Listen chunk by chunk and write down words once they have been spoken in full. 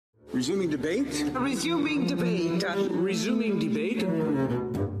Resuming debate? Resuming debate. Resuming debate.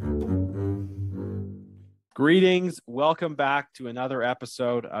 Greetings. Welcome back to another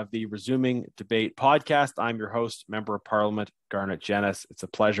episode of the Resuming Debate podcast. I'm your host, Member of Parliament, Garnet Jennis. It's a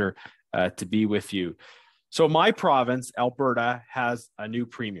pleasure to be with you. So my province, Alberta, has a new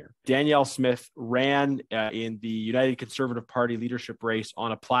premier. Danielle Smith ran in the United Conservative Party leadership race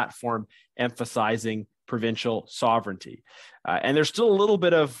on a platform emphasizing provincial sovereignty. And there's still a little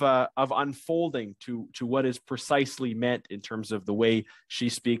bit of unfolding to what is precisely meant in terms of the way she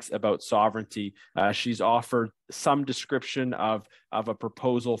speaks about sovereignty. She's offered some description of a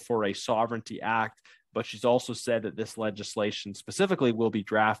proposal for a sovereignty act, but she's also said that this legislation specifically will be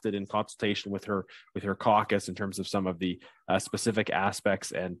drafted in consultation with her caucus in terms of some of the specific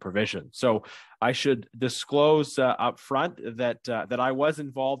aspects and provisions. So I should disclose up front that I was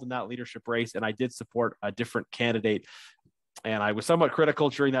involved in that leadership race, and I did support a different candidate. And I was somewhat critical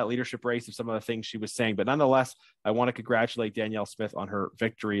during that leadership race of some of the things she was saying. But nonetheless, I want to congratulate Danielle Smith on her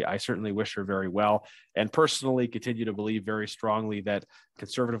victory. I certainly wish her very well, and personally continue to believe very strongly that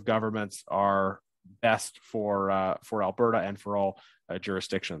Conservative governments are best for Alberta and for all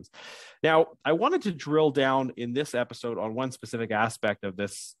jurisdictions. Now, I wanted to drill down in this episode on one specific aspect of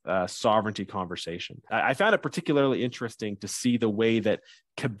this sovereignty conversation. I found it particularly interesting to see the way that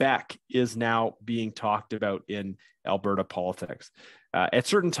Quebec is now being talked about in Alberta politics. At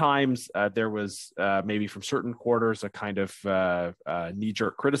certain times, there was maybe from certain quarters a kind of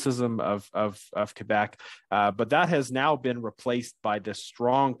knee-jerk criticism of Quebec, but that has now been replaced by this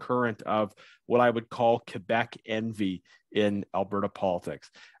strong current of what I would call Quebec envy in Alberta politics.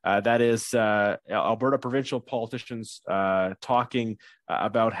 That is Alberta provincial politicians talking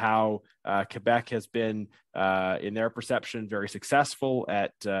about how Quebec has been, in their perception, very successful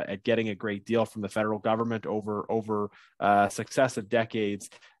at getting a great deal from the federal government over successive decades,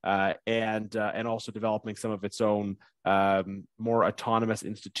 and also developing some of its own more autonomous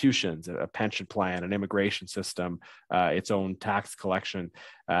institutions, a pension plan, an immigration system, its own tax collection,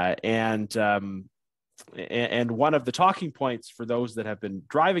 and one of the talking points for those that have been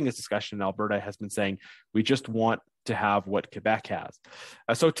driving this discussion in Alberta has been saying, we just want to have what Quebec has.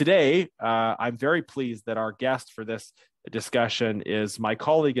 So today, I'm very pleased that our guest for this discussion is my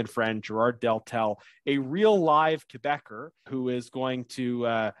colleague and friend, Gerard Deltell, a real live Quebecer who is going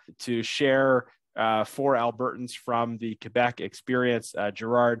to share for Albertans from the Quebec experience.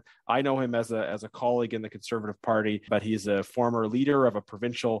 Gerard, I know him as a colleague in the Conservative Party, but he's a former leader of a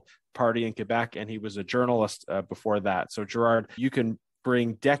provincial party in Quebec, and he was a journalist before that. So Gerard, you can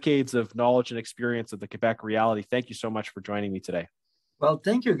bring decades of knowledge and experience of the Quebec reality. Thank you so much for joining me today. Well,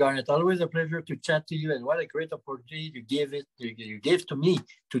 thank you, Garnet. Always a pleasure to chat to you, and what a great opportunity you gave to me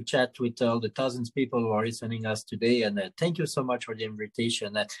to chat with all the thousands of people who are listening us today. And thank you so much for the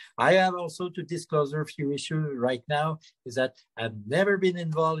invitation. I have also to disclose a few issues right now. Is that I've never been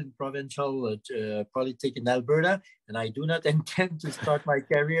involved in provincial politics in Alberta, and I do not intend to start my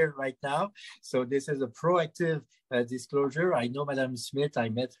career right now. So this is a proactive disclosure. I know Madame Smith. I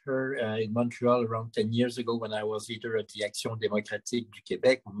met her in Montreal around 10 years ago when I was leader of the Action Démocratique du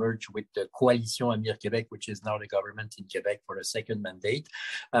Québec, merged with the Coalition Amir Québec, which is now the government in Quebec for a second mandate.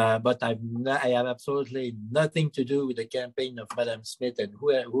 But I have absolutely nothing to do with the campaign of Madame Smith and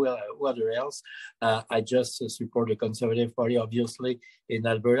who other else. I just support the Conservative Party, obviously, in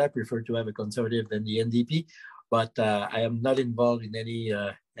Alberta. I prefer to have a Conservative than the NDP. But I am not involved in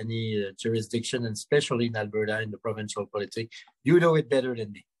any jurisdiction, and especially in Alberta in the provincial politics. You know it better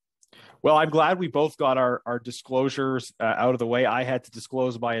than me. Well, I'm glad we both got our disclosures out of the way. I had to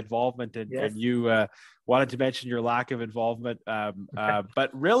disclose my involvement, and, Yes. and you wanted to mention your lack of involvement. But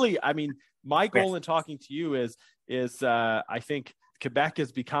really, I mean, my goal in talking to you is I think Quebec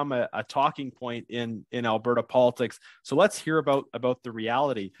has become a talking point in Alberta politics. So let's hear about the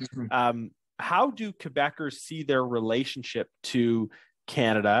reality. Mm-hmm. How do Quebecers see their relationship to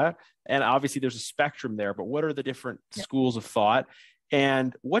Canada? And obviously there's a spectrum there, but what are the different schools of thought?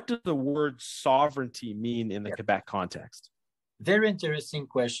 And what does the word sovereignty mean in the Quebec context? Very interesting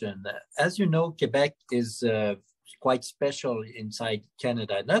question. As you know, Quebec is quite special inside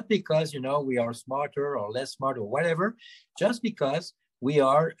Canada, not because, we are smarter or less smart or whatever, just because we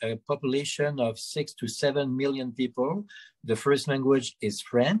are a population of 6 to 7 million people. The first language is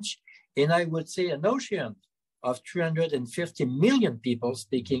French. And I would say an ocean of 350 million people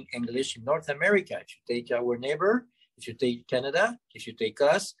speaking English in North America. If you take our neighbor, if you take Canada, if you take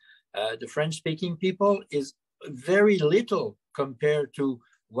us, the French-speaking people is very little compared to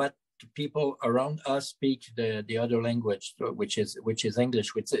what the people around us speak the other language, which is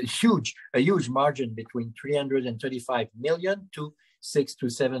English, with a huge margin between 335 million to 6 to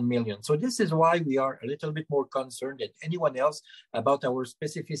 7 million. So this is why we are a little bit more concerned than anyone else about our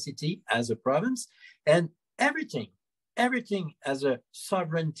specificity as a province, and everything as a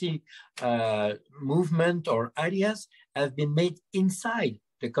sovereignty movement or ideas have been made inside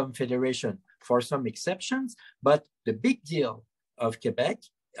the confederation, for some exceptions, but the big deal of Quebec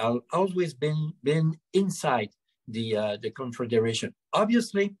has always been inside the confederation.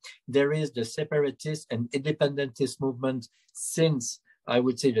 Obviously, there is the separatist and independentist movement since, I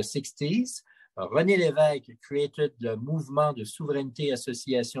would say, the 60s. René Lévesque created the Mouvement de Souveraineté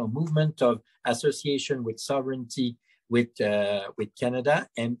Association, movement of association with sovereignty with Canada,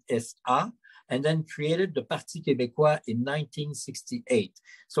 MSA, and then created the Parti Québécois in 1968.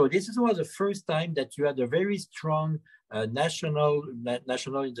 So this was the first time that you had a very strong national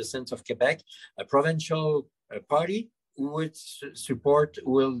in the sense of Quebec, a provincial party who would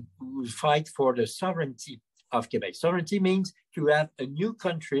will fight for the sovereignty of Quebec. Sovereignty means to have a new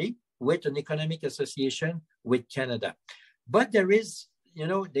country with an economic association with Canada. But there is,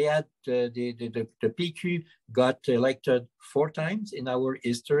 they had the PQ got elected 4 times in our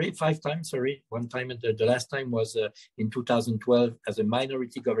history, 5 times, sorry. One time, the last time was in 2012 as a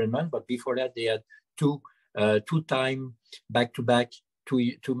minority government, but before that they had two time back-to-back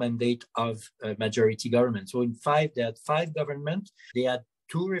two mandate of majority government. So in 5, they had 5 government. They had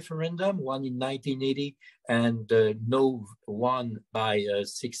 2 referendum, one in 1980 and no one by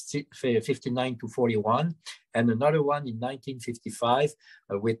 59 to 41, and another one in 1955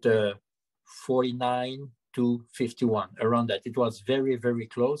 with 49 to 51, around that. It was very, very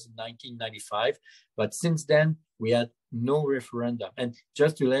close in 1995, but since then we had no referendum. And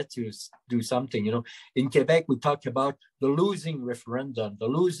just to let you do something, in Quebec, we talk about the losing referendum,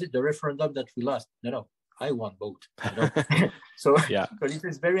 the referendum that we lost. No, I won both. So, yeah. But it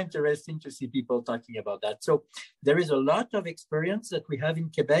is very interesting to see people talking about that. So there is a lot of experience that we have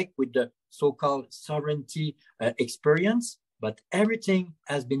in Quebec with the so-called sovereignty experience, but everything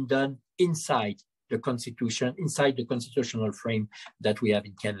has been done inside the Constitution, inside the constitutional frame that we have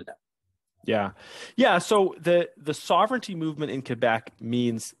in Canada. Yeah. So the sovereignty movement in Quebec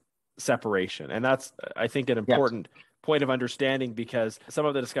means separation, and that's, I think, an important point of understanding, because some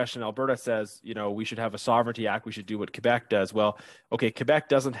of the discussion in Alberta says, we should have a sovereignty act, we should do what Quebec does. Well, okay, Quebec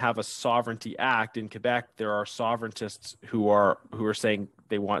doesn't have a sovereignty act. In Quebec, there are sovereigntists who are saying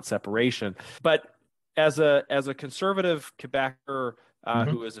they want separation. But as a conservative Quebecer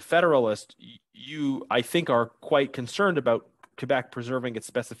who is a federalist, you, I think, are quite concerned about Quebec preserving its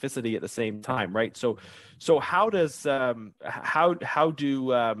specificity at the same time, right? So how does how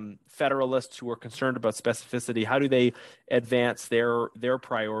do federalists who are concerned about specificity, how do they advance their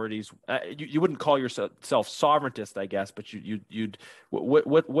priorities? You wouldn't call yourself sovereigntist, I guess, but you'd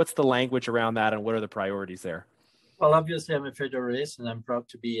what's the language around that, and what are the priorities there? Well, obviously, I'm a federalist, and I'm proud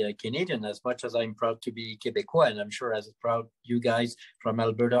to be a Canadian as much as I'm proud to be Quebecois. And I'm sure as proud you guys from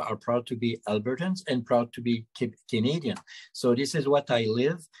Alberta are proud to be Albertans and proud to be Canadian. So this is what I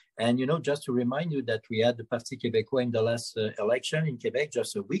live. And, just to remind you that we had the Parti Québécois in the last election in Quebec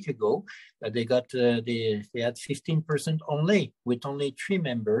just a week ago. They had 15% only, with only 3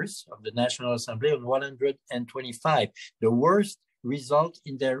 members of the National Assembly on 125. The worst result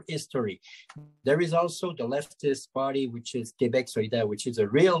in their history. There is also the leftist party, which is Québec Solidaire, which is a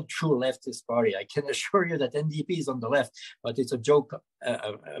real true leftist party. I can assure you that NDP is on the left, but it's a joke.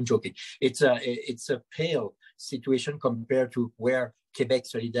 I'm joking. It's a pale situation compared to where Québec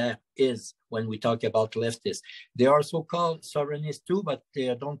Solidaire is when we talk about leftists. They are so-called sovereignists too, but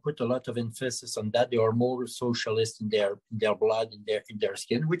they don't put a lot of emphasis on that. They are more socialist in their blood, in their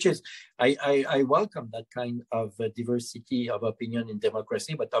skin, which is, I welcome that kind of diversity of opinion in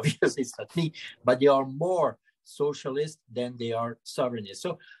democracy, but obviously it's not me, but they are more socialist than they are sovereignist.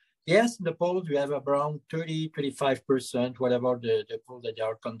 So yes, in the polls, we have around 35%, whatever the polls that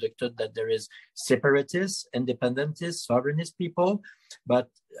are conducted, that there is separatists, independentists, sovereignist people. But,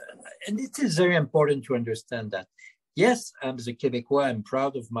 and it is very important to understand that, yes, as a Quebecois, I'm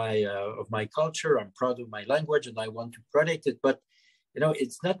proud of my culture, I'm proud of my language, and I want to protect it. But,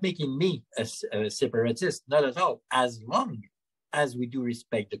 it's not making me a separatist, not at all, as long as we do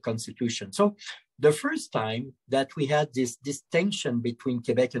respect the Constitution. So the first time that we had this distinction between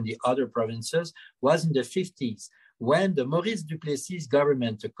Quebec and the other provinces was in the 50s, when the Maurice Duplessis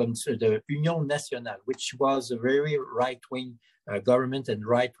government, the Union Nationale, which was a very right-wing government and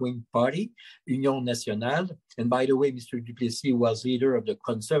right-wing party, Union Nationale. And by the way, Mr. Duplessis was leader of the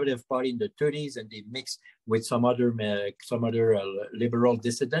Conservative Party in the 30s, and they mixed with some other liberal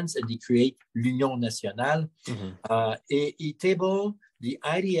dissidents, and they create l'Union Nationale. He tabled the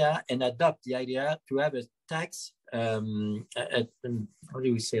idea and adopt the idea to have a tax how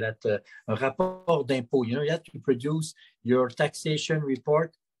do we say that? A rapport d'impôt. You know, you have to produce your taxation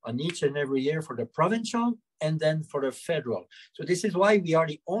report on each and every year for the provincial and then for the federal. So this is why we are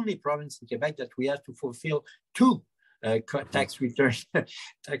the only province in Quebec that we have to fulfill two tax return,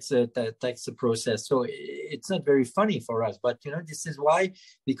 tax process. So it's not very funny for us, but you know, this is why,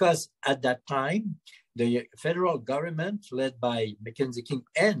 because at that time, the federal government led by Mackenzie King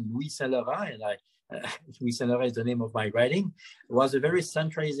and Louis Saint-Laurent, and Louis Saint-Laurent is the name of my writing, was a very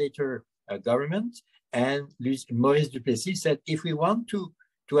centralizator government. And Maurice Duplessis said, if we want to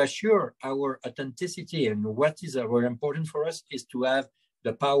assure our authenticity and what is very important for us is to have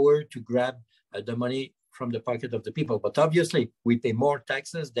the power to grab the money from the pocket of the people. But obviously, we pay more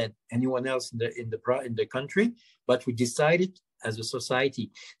taxes than anyone else in the country, but we decided as a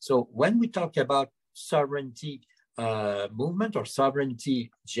society. So when we talk about sovereignty movement or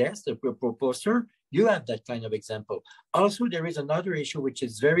sovereignty gest, a proposal, you have that kind of example. Also, there is another issue which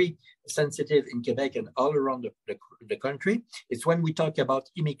is very sensitive in Quebec and all around the country. It's when we talk about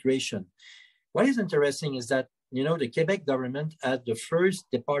immigration. What is interesting is that, you know, the Quebec government had the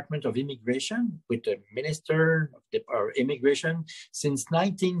first Department of Immigration with the Minister of Immigration since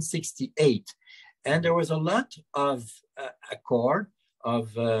 1968. And there was a lot of accord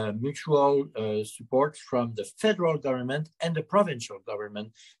of mutual support from the federal government and the provincial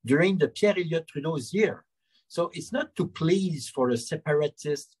government during the Pierre-Elliott Trudeau's year. So it's not to please for the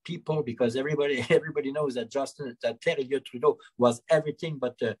separatist people, because everybody knows that Pierre-Elliott Trudeau was everything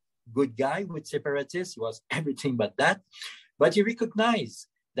but a good guy with separatists. He was everything but that. But he recognized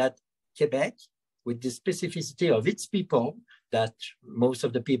that Quebec, with the specificity of its people, that most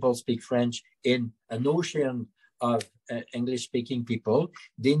of the people speak French in an ocean of English-speaking people,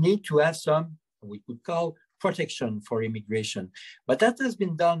 they need to have some, we could call, protection for immigration. But that has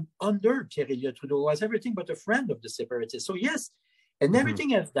been done under Pierre-Elliott Trudeau, who was everything but a friend of the separatists. So yes, and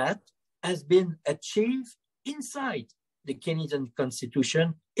everything as that has been achieved inside the Canadian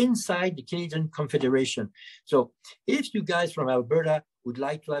Constitution, inside the Canadian Confederation. So if you guys from Alberta would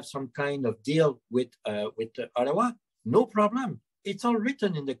like to have some kind of deal with Ottawa, no problem. It's all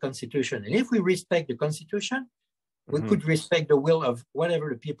written in the Constitution. And if we respect the Constitution, we could respect the will of wherever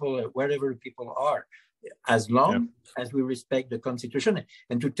the people are, as long as we respect the Constitution.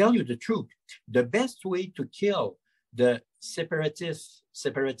 And to tell you the truth, the best way to kill the separatist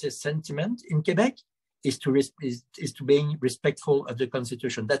sentiment in Quebec is to being respectful of the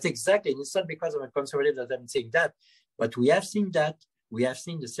Constitution. That's exactly, and it's not because I'm a conservative that I'm saying that, but we have seen that. We have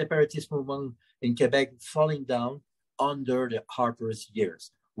seen the separatist movement in Quebec falling down under the Harper's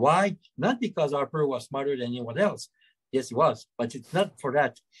years. Why? Not because Harper was smarter than anyone else. Yes, he was, but it's not for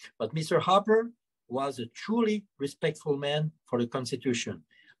that. But Mr. Harper was a truly respectful man for the Constitution.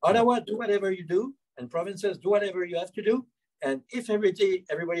 Ottawa, do whatever you do, and provinces, do whatever you have to do. And if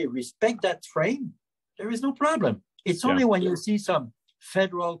everybody respect that frame, there is no problem. It's only when you see some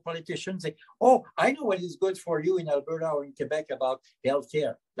federal politicians say, oh, I know what is good for you in Alberta or in Quebec about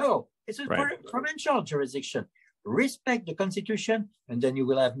healthcare. No, it's a provincial jurisdiction. Respect the Constitution, and then you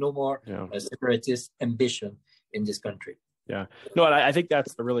will have no more separatist ambition in this country. Yeah, no, and I think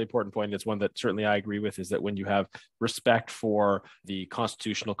that's a really important point. It's one that certainly I agree with, is that when you have respect for the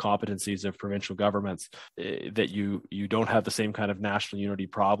constitutional competencies of provincial governments, that you don't have the same kind of national unity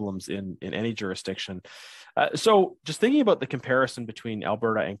problems in any jurisdiction. So just thinking about the comparison between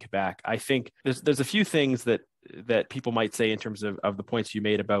Alberta and Quebec, I think there's a few things that people might say in terms of the points you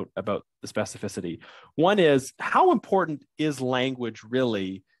made about the specificity. One is, how important is language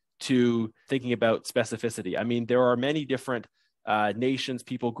really to thinking about specificity? I mean, there are many different nations,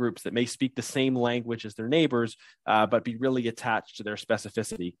 people groups that may speak the same language as their neighbors, but be really attached to their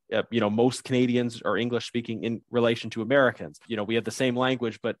specificity. Most Canadians are English speaking in relation to Americans. We have the same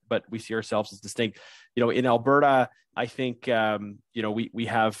language, but we see ourselves as distinct. In Alberta, I think we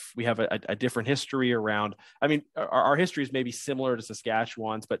have a different history around. I mean, our history is maybe similar to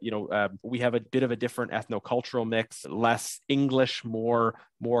Saskatchewan's, but we have a bit of a different ethnocultural mix, less English, more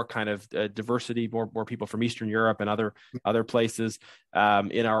kind of diversity, more people from Eastern Europe and other places.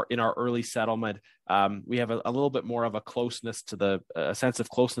 In our early settlement, we have a little bit more of a sense of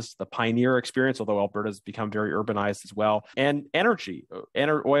closeness to the pioneer experience, although Alberta's become very urbanized as well. And energy,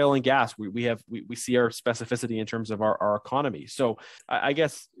 oil and gas, we see our specificity in terms of our economy. So I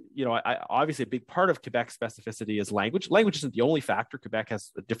guess, obviously a big part of Quebec's specificity is language. Language isn't the only factor. Quebec has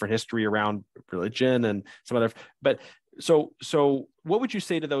a different history around religion and some other, but so what would you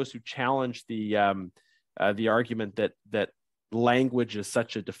say to those who challenge the argument that language is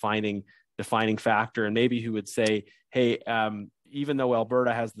such a defining factor, and maybe who would say, hey, even though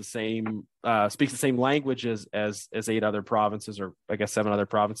Alberta has the same speaks the same languages as 8 other provinces, or I guess 7 other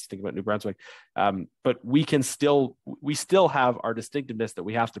provinces, think about New Brunswick, but we still have our distinctiveness that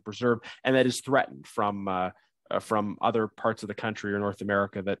we have to preserve, and that is threatened from other parts of the country or North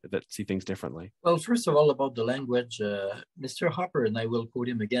America that see things differently. Well, first of all, about the language, Mr. Harper, and I will quote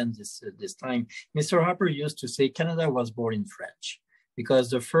him again this time, Mr. Harper used to say Canada was born in French, because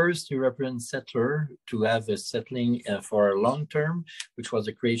the first European settler to have a settling for a long term, which was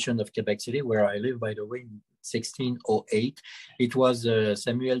the creation of Quebec City, where I live, by the way, in 1608, it was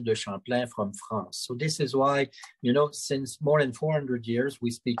Samuel de Champlain from France. So this is why, since more than 400 years,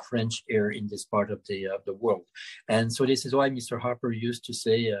 we speak French here in this part of the world. And so this is why Mr. Harper used to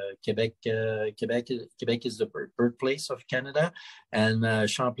say Quebec is the birthplace of Canada, and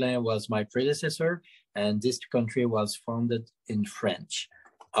Champlain was my predecessor, and this country was founded in French.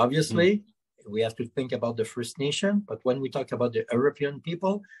 Obviously, we have to think about the First Nation, but when we talk about the European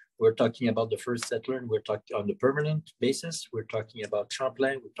people, we're talking about the first settler, and we're talking on the permanent basis. We're talking about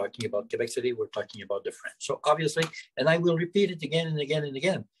Champlain, we're talking about Quebec City, we're talking about the French. So obviously, and I will repeat it again and again and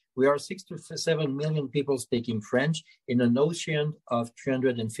again, we are 6 to 7 million people speaking French in an ocean of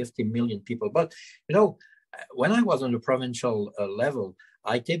 350 million people. But, when I was on the provincial level,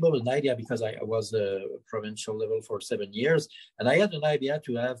 I tabled an idea, because I was a provincial level for 7 years, and I had an idea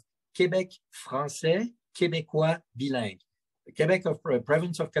to have Québec français, Québécois bilingue. The Quebec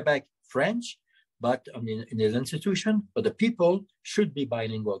province of Quebec French, but in the institution, but the people should be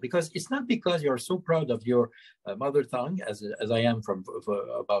bilingual, because it's not because you're so proud of your mother tongue, as I am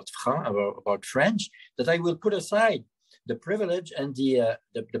about French, that I will put aside the privilege and the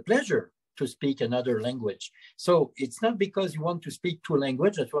pleasure to speak another language. So it's not because you want to speak 2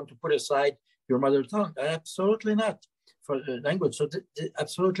 languages that you want to put aside your mother tongue. Absolutely not. For the language, so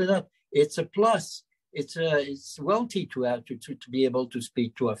absolutely not. It's a plus. It's wealthy to be able to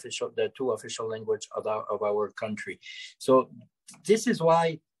speak the 2 official language of our country. So this is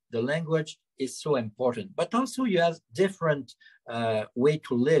why the language is so important. But also you have different way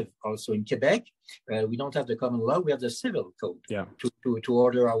to live. Also in Quebec, we don't have the common law; we have the civil code to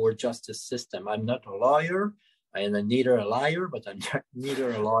order our justice system. I'm not a lawyer. I am neither a liar, but I'm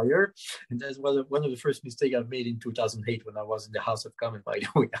neither a lawyer. And that's one of the first mistakes I've made in 2008 when I was in the House of Commons. By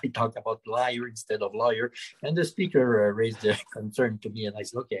the way, I talked about liar instead of lawyer, and the speaker raised a concern to me, and I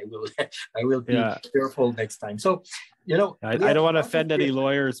said, "Okay, I will be careful next time." So, I don't want to offend any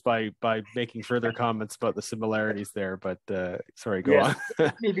lawyers by making further comments about the similarities there, but sorry, go on.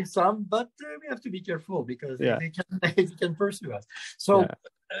 Maybe some, but we have to be careful, because they can pursue us. So.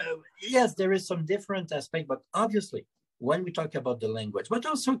 Yes, there is some different aspect, but obviously, when we talk about the language, but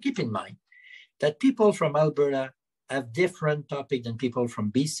also keep in mind that people from Alberta have different topic than people from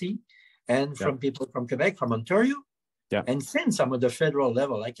BC and from people from Quebec, from Ontario. Yeah. And since I'm at the federal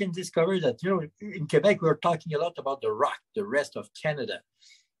level, I can discover that, in Quebec, we're talking a lot about the rock, the rest of Canada.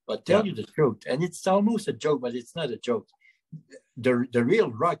 But tell you the truth, and it's almost a joke, but it's not a joke. The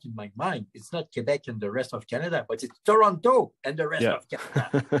real rock in my mind, it's not Quebec and the rest of Canada, but it's Toronto and the rest of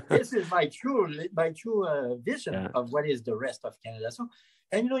Canada. This is my true vision of what is the rest of Canada. So,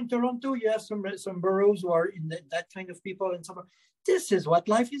 and in Toronto, you have some boroughs who are in that kind of people, and some. This is what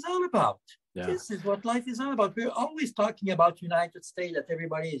life is all about. Yeah. This is what life is all about. We're always talking about United States, that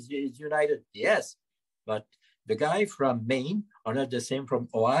everybody is united. Yes, but the guy from Maine are not the same from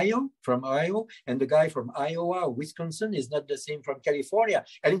Ohio, and the guy from Iowa or Wisconsin is not the same from California.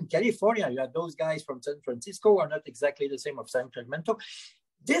 And in California, you have those guys from San Francisco are not exactly the same of San Sacramento.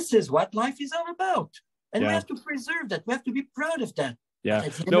 This is what life is all about. And we have to preserve that. We have to be proud of that. Yeah. But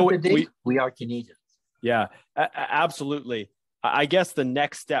at the end of the day, we are Canadians. Yeah, absolutely. I guess the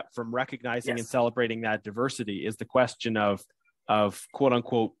next step from recognizing and celebrating that diversity is the question of quote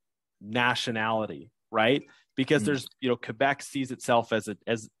unquote nationality, right? Because there's, Quebec sees itself as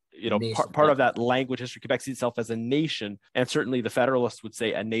part of that language history. Quebec sees itself as a nation, and certainly the Federalists would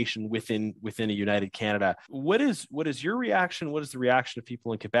say a nation within a united Canada. What is your reaction? What is the reaction of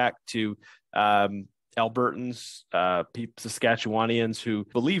people in Quebec to Albertans, Saskatchewanians who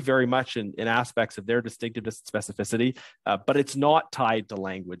believe very much in aspects of their distinctiveness and specificity, but it's not tied to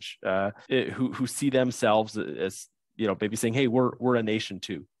language, who see themselves as, maybe saying, hey, we're a nation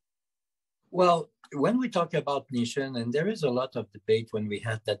too? Well, when we talk about nation, and there is a lot of debate when we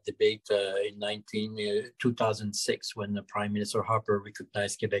had that debate in 2006, when the Prime Minister Harper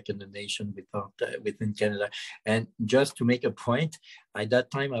recognized Quebec and the nation within Canada. And just to make a point, at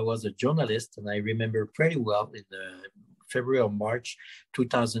that time I was a journalist, and I remember pretty well in February or March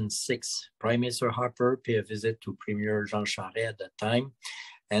 2006, Prime Minister Harper paid a visit to Premier Jean Charest at that time.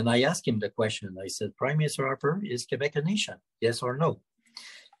 And I asked him the question. I said, Prime Minister Harper, is Quebec a nation? Yes or no?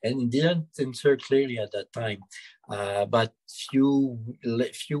 And he didn't answer clearly at that time. But few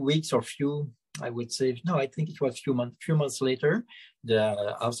weeks or I would say, no, I think it was few months later,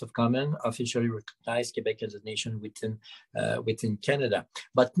 the House of Commons officially recognized Quebec as a nation within Canada.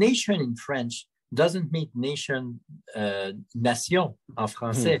 But nation in French doesn't mean nation, nation en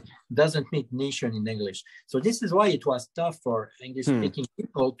français, doesn't mean nation in English. So this is why it was tough for English-speaking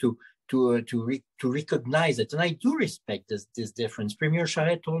people to recognize it. And I do respect this difference. Premier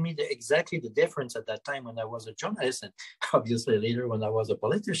Charest told me exactly the difference at that time when I was a journalist, and obviously later when I was a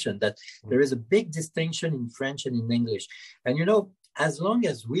politician, that there is a big distinction in French and in English. And, you know, as long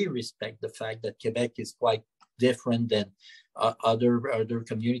as we respect the fact that Quebec is quite different than other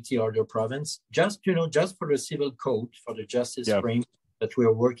community or other province, just for the civil code, for the justice frame that we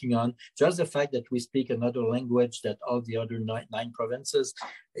are working on, just the fact that we speak another language that all the other nine provinces,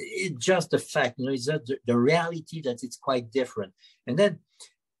 it's just a fact, it's the reality that it's quite different. And then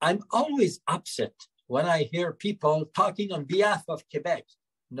I'm always upset when I hear people talking on behalf of Quebec.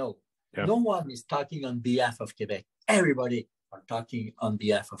 No one is talking on behalf of Quebec. Everybody are talking on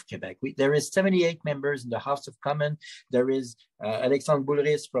behalf of Quebec. There is 78 members in the House of Commons. There is Alexandre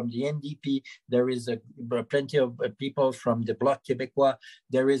Boulris from the NDP. There is plenty of people from the Bloc Québécois.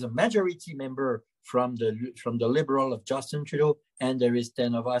 There is a majority member from the Liberal of Justin Trudeau, and there is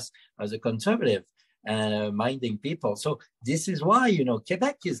 10 of us as a conservative minding people. So this is why,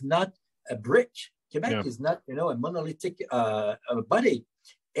 Quebec is not a brick. Quebec is not, a monolithic body.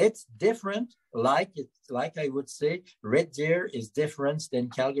 It's different, like I would say, Red Deer is different than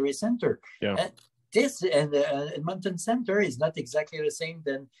Calgary Center. And Edmonton Center is not exactly the same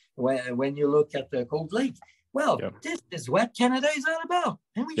than when you look at the Cold Lake. Well, this is what Canada is all about.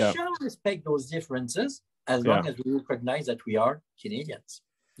 And we shall respect those differences as long as we recognize that we are Canadians.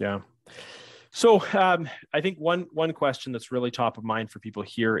 Yeah. So I think one question that's really top of mind for people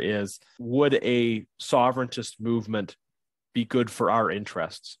here is, would a sovereigntist movement be good for our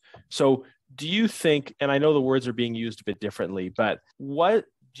interests? So do you think, and I know the words are being used a bit differently, but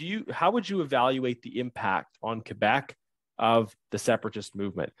how would you evaluate the impact on Quebec of the separatist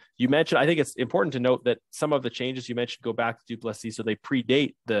movement? You mentioned, I think it's important to note that some of the changes you mentioned go back to Duplessis, so they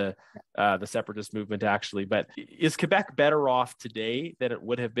predate the separatist movement actually. But is Quebec better off today than it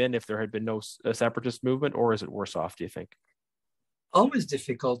would have been if there had been no separatist movement, or is it worse off, do you think? Always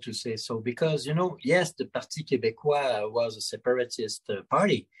difficult to say so because, yes, the Parti Québécois was a separatist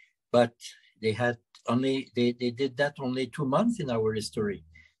party, but they did that only 2 months in our history.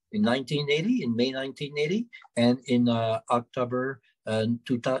 In May 1980, and in October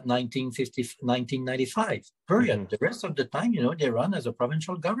 1995, period. Mm-hmm. The rest of the time, they run as a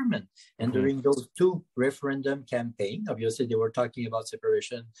provincial government. And during those two referendum campaigns, obviously they were talking about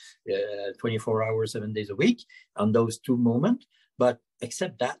separation 24 hours, 7 days a week on those two moments. But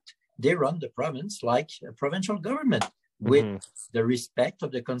except that, they run the province like a provincial government with the respect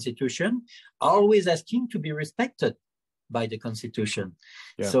of the Constitution, always asking to be respected by the Constitution.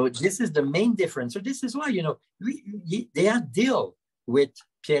 Yeah. So this is the main difference. So this is why, they have deal with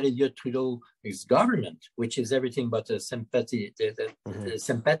Pierre-Éliott Trudeau's government, which is everything but sympathetic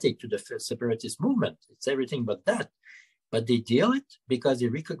to the separatist movement. It's everything but that. But they deal it because they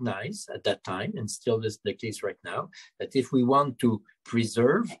recognize at that time, and still is the case right now, that if we want to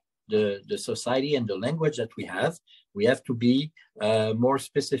preserve the society and the language that we have to be more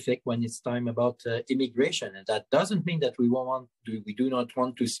specific when it's time about immigration. And that doesn't mean that we do not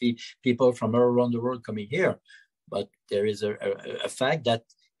want to see people from all around the world coming here. But there is a fact that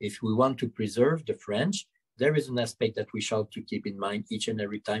if we want to preserve the French, there is an aspect that we shall to keep in mind each and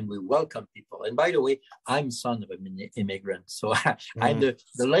every time we welcome people. And by the way, I'm son of an immigrant. So I'm the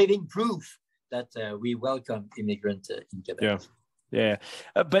living proof that we welcome immigrants in Quebec. Yeah.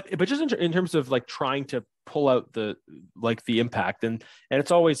 But just in terms of like trying to pull out the impact, and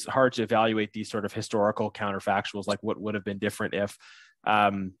it's always hard to evaluate these sort of historical counterfactuals, like what would have been different if,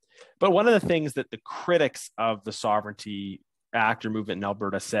 but one of the things that the critics of the Sovereignty Act or movement in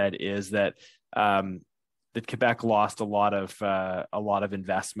Alberta said is that that Quebec lost a lot of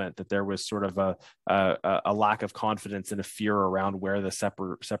investment, that there was sort of a lack of confidence and a fear around where the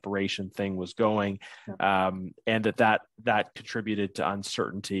separation thing was going, and that contributed to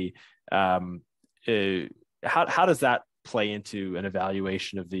uncertainty. How does that play into an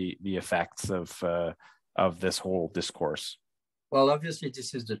evaluation of the effects of this whole discourse? Well, obviously,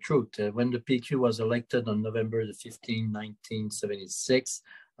 this is the truth. When the PQ was elected on November the 15th, 1976,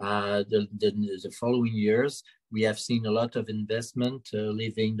 the following years, we have seen a lot of investment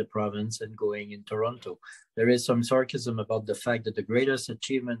leaving the province and going in Toronto. There is some sarcasm about the fact that the greatest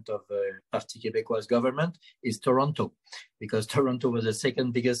achievement of Parti Québécois government is Toronto, because Toronto was the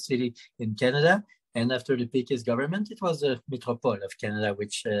second biggest city in Canada. And after the Péquist government, it was a metropole of Canada,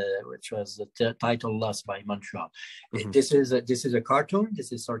 which was the title lost by Montreal. Mm-hmm. This is a cartoon.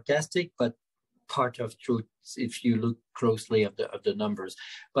 This is sarcastic, but part of truth if you look closely of the numbers.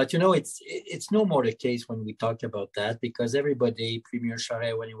 But it's no more the case when we talk about that, because everybody, Premier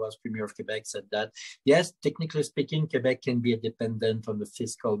Charest, when he was Premier of Quebec, said that yes, technically speaking, Quebec can be dependent on the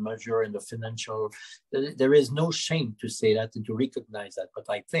fiscal measure and the financial. There is no shame to say that and to recognize that. But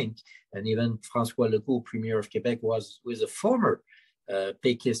I think, and even François Legault, Premier of Quebec, was a former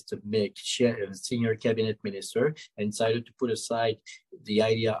Péquist senior cabinet minister, and decided to put aside the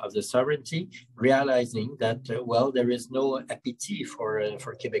idea of the sovereignty, realizing that there is no appetite for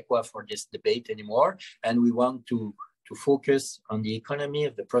Québécois for this debate anymore, and we want to focus on the economy,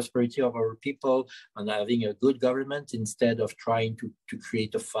 of the prosperity of our people, on having a good government instead of trying to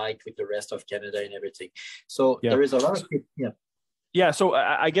create a fight with the rest of Canada and everything. So there is a lot of Yeah, so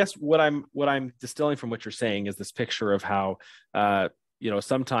I guess what I'm distilling from what you're saying is this picture of how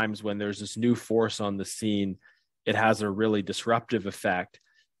sometimes when there's this new force on the scene, it has a really disruptive effect,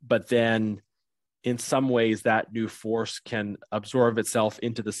 but then in some ways that new force can absorb itself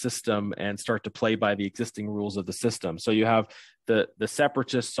into the system and start to play by the existing rules of the system. So you have the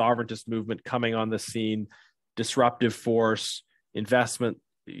separatist, sovereigntist movement coming on the scene, disruptive force, investment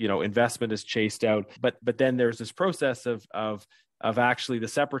is chased out, but then there's this process of actually the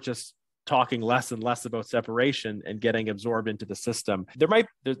separatists talking less and less about separation and getting absorbed into the system.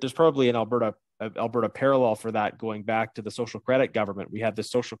 There's probably an Alberta parallel for that, going back to the social credit government. We had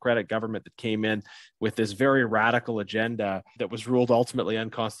this social credit government that came in with this very radical agenda that was ruled ultimately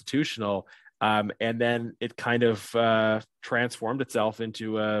unconstitutional. And then it kind of transformed itself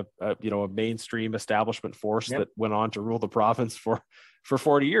into a mainstream establishment force that went on to rule the province for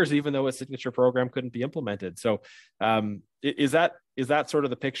 40 years, even though a signature program couldn't be implemented. So is that sort of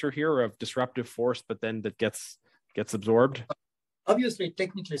the picture here of disruptive force, but then that gets absorbed? Obviously,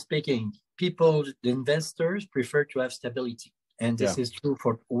 technically speaking, the investors prefer to have stability. And this is true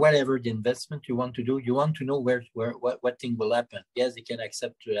for whatever the investment you want to do. You want to know what thing will happen. Yes, they can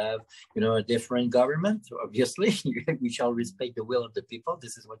accept to have, a different government. Obviously, we shall respect the will of the people.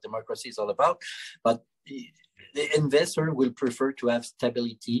 This is what democracy is all about. But the investor will prefer to have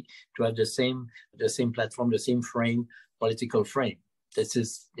stability, to have the same platform, the same political frame. This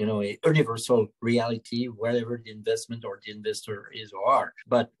is, a universal reality, wherever the investment or the investor is or are.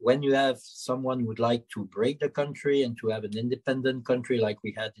 But when you have someone who would like to break the country and to have an independent country like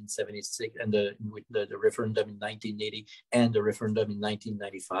we had in 76 and with the referendum in 1980 and the referendum in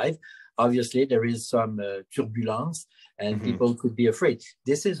 1995, obviously there is some turbulence and people could be afraid.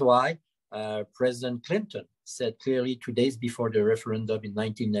 This is why President Clinton said clearly 2 days before the referendum in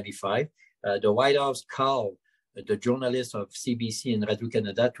 1995, the White House called the journalists of CBC and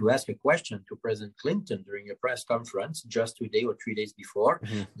Radio-Canada to ask a question to President Clinton during a press conference just 2 days or 3 days before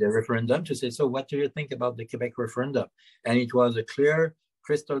the referendum, to say, so what do you think about the Quebec referendum? And it was a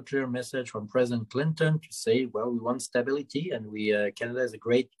crystal clear message from President Clinton to say, well, we want stability and Canada is a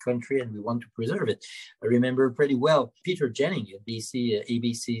great country and we want to preserve it. I remember pretty well Peter Jennings,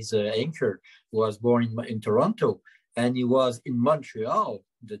 ABC's anchor, who was born in Toronto, and he was in Montreal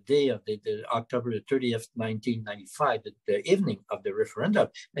the day of the October 30th, 1995, the evening of the referendum.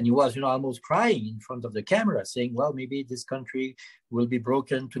 And he was, almost crying in front of the camera saying, well, maybe this country will be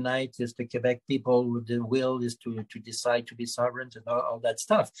broken tonight if the Quebec people, the will is to decide to be sovereign and all that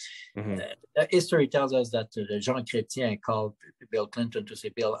stuff. History tells us that Jean Chrétien called Bill Clinton to say,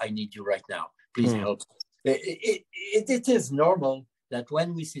 Bill, I need you right now. Please help. It is normal that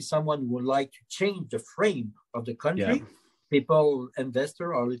when we see someone who would like to change the frame of the country, investors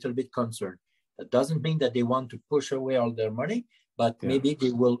are a little bit concerned. That doesn't mean that they want to push away all their money, but maybe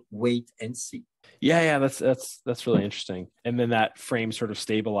they will wait and see. Yeah, that's really interesting. And then that frame sort of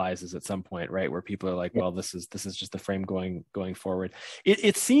stabilizes at some point, right? Where people are like, well, this is just the frame going forward.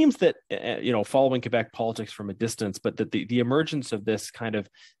 It seems that following Quebec politics from a distance, but that the emergence of this kind of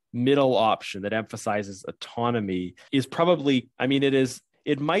middle option that emphasizes autonomy is probably,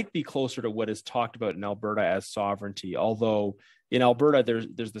 it might be closer to what is talked about in Alberta as sovereignty, although in Alberta,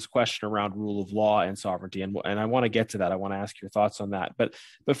 there's this question around rule of law and sovereignty, and I want to get to that. I want to ask your thoughts on that. But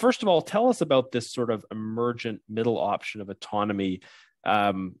first of all, tell us about this sort of emergent middle option of autonomy,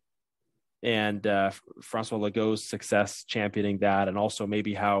 and François Legault's success championing that, and also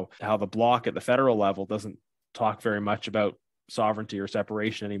maybe how the Bloc at the federal level doesn't talk very much about sovereignty or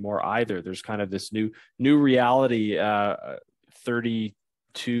separation anymore either. There's kind of this new reality,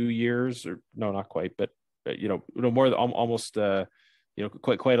 32 years, or no, not quite, but more than almost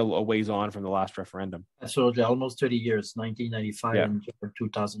quite a ways on from the last referendum. Absolutely, almost 30 years, 1995 and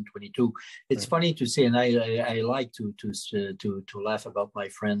 2022. It's funny to say, and I like to laugh about my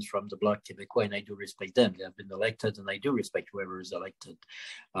friends from the Bloc Québécois, and I do respect them. They have been elected, and I do respect whoever is elected.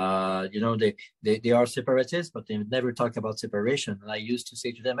 They are separatists, but they never talk about separation. And I used to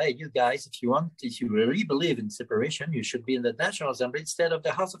say to them, hey, you guys, if you really believe in separation, you should be in the National Assembly instead of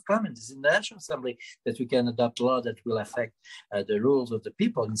the House of Commons. It's in the National Assembly that we can adopt law that will affect the rules of the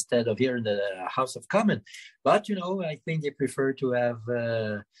people instead of here in the House of Commons. But, I think they prefer to have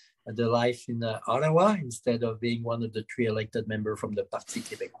the life in Ottawa instead of being one of the 3 elected members from the Parti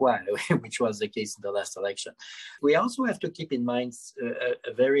Québécois, which was the case in the last election. We also have to keep in mind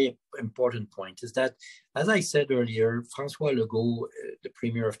a very important point is that, as I said earlier, François Legault, the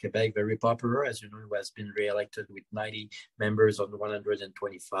Premier of Quebec, very popular, as you know, who has been re-elected with 90 members on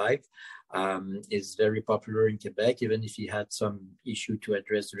 125, is very popular in Quebec, even if he had some issue to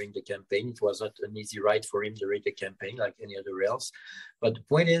address during the campaign. It was not an easy ride for him during the campaign like any other else. But the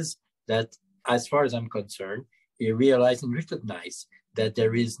point is that, as far as I'm concerned, he realized and recognized that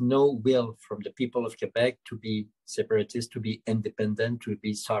there is no will from the people of Quebec to be separatist, to be independent, to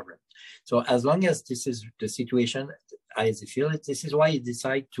be sovereign. So as long as this is the situation, as I feel it, this is why he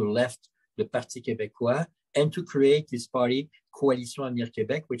decided to left the Parti Québécois and to create this party, Coalition Avenir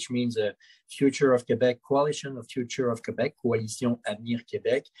Québec, which means a Future of Quebec, Coalition of Future of Quebec, Coalition Avenir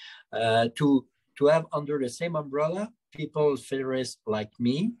Québec, to have under the same umbrella people federalists like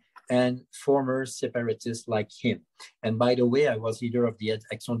me and former separatists like him. And by the way, I was leader of the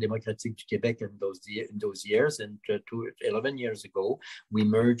Action Démocratique du Québec in those years. And 11 years ago, we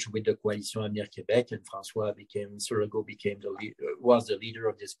merged with the Coalition Avenir Québec, and François was the leader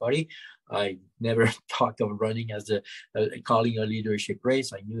of this party. I never talked of running as calling a leadership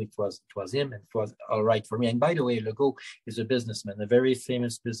race. I knew it was him, and it was all right for me. And by the way, Legault is a businessman, a very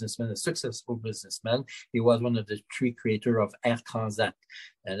famous businessman, a successful businessman. He was one of the 3 creators of Air Transat.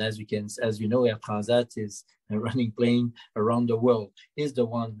 And as you know, Air Transat is a running plane around the world. Is the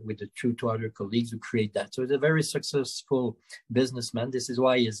one with the 2 other colleagues who create that. So he's a very successful businessman. This is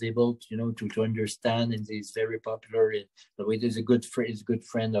why he's able to understand, and he's very popular. He's a good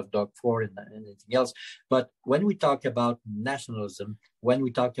friend of Doug Ford and anything else. But when we talk about nationalism, when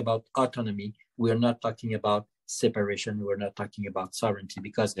we talk about autonomy, we are not talking about separation. We're not talking about sovereignty,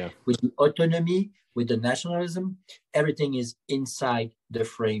 because with the autonomy, with the nationalism, everything is inside the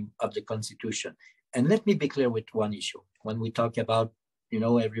frame of the Constitution. And let me be clear with one issue. When we talk about,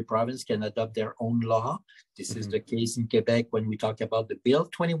 every province can adopt their own law. This is the case in Quebec when we talk about the Bill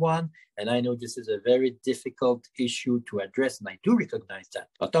 21. And I know this is a very difficult issue to address, and I do recognize that.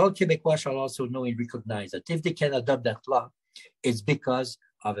 But all Quebecois shall also know and recognize that if they can adopt that law, it's because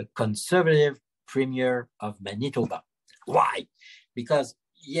of a conservative Premier of Manitoba. Why? Because,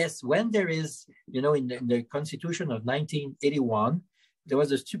 yes, when there is, in the Constitution of 1981, there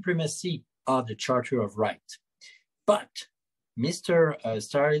was a supremacy of the Charter of Rights. But Mr.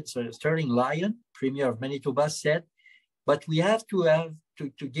 Sterling Lyon, Premier of Manitoba, said, but we have to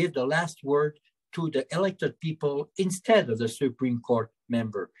give the last word to the elected people instead of the Supreme Court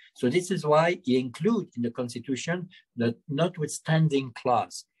member. So this is why he includes in the Constitution the notwithstanding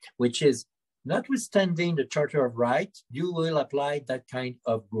clause, which is, notwithstanding the Charter of Rights, you will apply that kind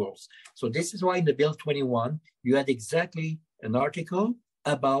of rules. So this is why in the Bill 21, you had exactly an article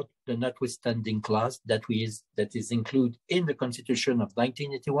about the notwithstanding clause that is included in the Constitution of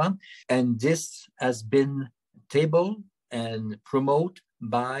 1981. And this has been tabled and promoted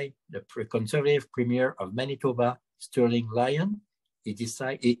by the conservative Premier of Manitoba, Sterling Lyon. He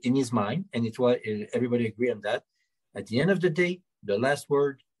decided in his mind, and it was everybody agree on that. At the end of the day, the last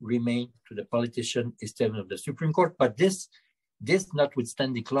word remain to the politician instead of the Supreme Court. But this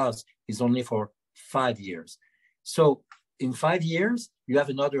notwithstanding clause is only for 5 years. So in 5 years, you have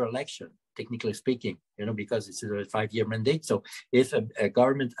another election, technically speaking, because it's a 5-year mandate. So if a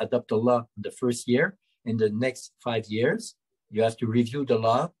government adopts a law the first year, in the next 5 years, you have to review the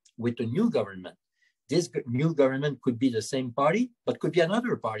law with a new government. This new government could be the same party, but could be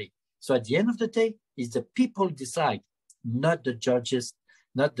another party. So at the end of the day, it's the people decide, not the judges,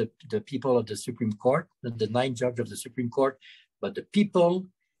 not the people of the Supreme Court, not the 9 judges of the Supreme Court, but the people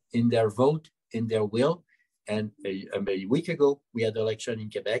in their vote, in their will. And a week ago, we had an election in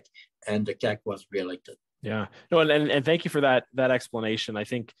Quebec, and the CAQ was re-elected. Yeah. No, and thank you for that explanation. I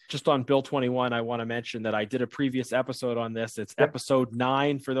think just on Bill 21, I want to mention that I did a previous episode on this. It's episode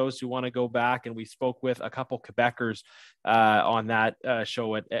 9 for those who want to go back, and we spoke with a couple Quebecers on that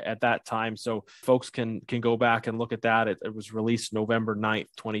show at that time. So folks can go back and look at that. It was released November 9th,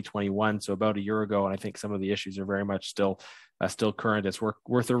 2021, so about a year ago, and I think some of the issues are very much still current. It's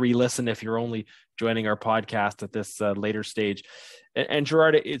worth a re-listen if you're only joining our podcast at this later stage. And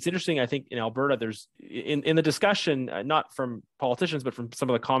Gerard, it's interesting. I think in Alberta, there's in the discussion, not from politicians, but from some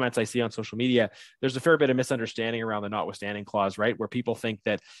of the comments I see on social media, there's a fair bit of misunderstanding around the notwithstanding clause, right? Where people think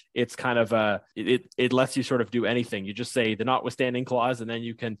that it's kind of it lets you sort of do anything. You just say the notwithstanding clause, and then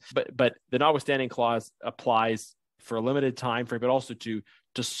you can. But the notwithstanding clause applies for a limited time frame, but also to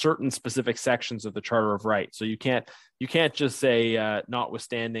certain specific sections of the Charter of Rights. So you can't just say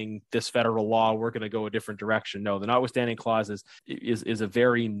notwithstanding this federal law, we're going to go a different direction. No, the notwithstanding clause is a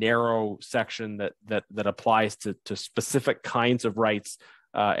very narrow section that applies to specific kinds of rights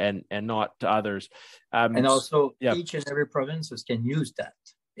and not to others. And also, each and every provinces can use that.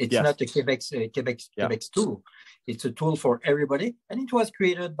 It's not the Quebec's tool. It's a tool for everybody, and it was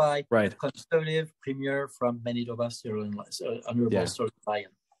created by a conservative premier from Manitoba, Honorable Sir Ryan.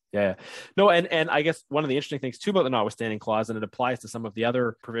 Yeah. No, and I guess one of the interesting things too about the notwithstanding clause, and it applies to some of the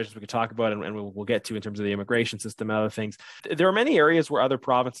other provisions we could talk about and we'll get to in terms of the immigration system and other things. There are many areas where other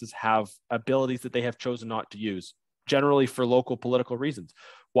provinces have abilities that they have chosen not to use, generally for local political reasons.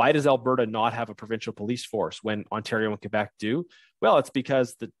 Why does Alberta not have a provincial police force when Ontario and Quebec do? Well, it's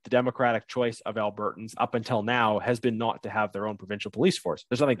because the democratic choice of Albertans up until now has been not to have their own provincial police force.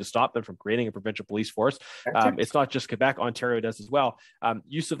 There's nothing to stop them from creating a provincial police force. It's not just Quebec, Ontario does as well.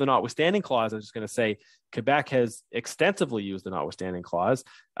 Use of the notwithstanding clause, I was just going to say, Quebec has extensively used the notwithstanding clause.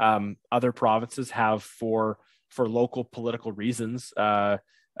 Other provinces have, for local political reasons,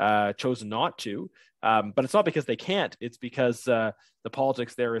 chosen not to. But it's not because they can't. It's because the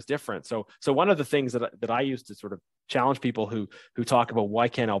politics there is different. So one of the things that I used to sort of challenge people who talk about why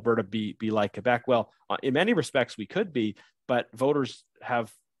can't Alberta be like Quebec? Well, in many respects we could be, but voters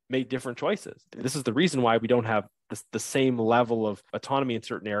have made different choices. This is the reason why we don't have the same level of autonomy in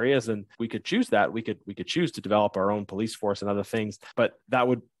certain areas, and we could choose that. We could choose to develop our own police force and other things, but that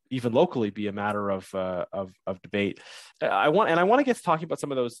would even locally be a matter of debate. I want to get to talking about some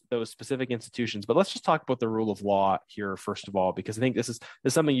of those specific institutions, but let's just talk about the rule of law here first of all, because I think this is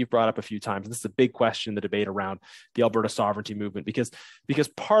something you've brought up a few times. This is a big question in the debate around the Alberta sovereignty movement, because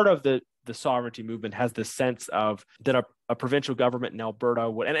part of the sovereignty movement has this sense of that a provincial government in Alberta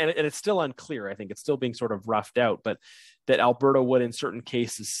would, and it's still unclear. I think it's still being sort of roughed out, but that Alberta would in certain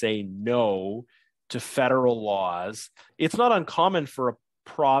cases say no to federal laws. It's not uncommon for a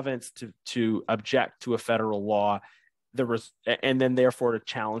province to object to a federal law, and then therefore to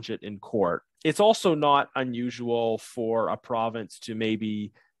challenge it in court. It's also not unusual for a province to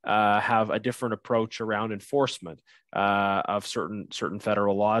maybe have a different approach around enforcement of certain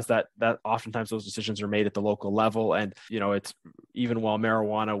federal laws. That oftentimes those decisions are made at the local level, and it's even while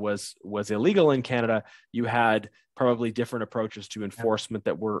marijuana was illegal in Canada, you had probably different approaches to enforcement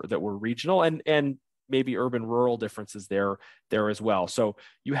that were regional and maybe urban rural differences there as well. So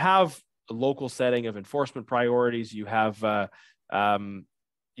you have a local setting of enforcement priorities. You have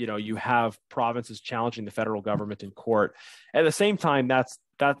you have provinces challenging the federal government in court. At the same time,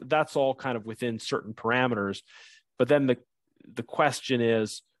 that's all kind of within certain parameters. But then the question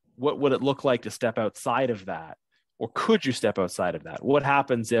is, what would it look like to step outside of that? Or could you step outside of that? What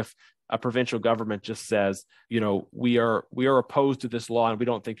happens if a provincial government just says, we are opposed to this law and we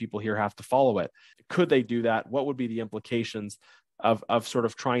don't think people here have to follow it? Could they do that? What would be the implications of sort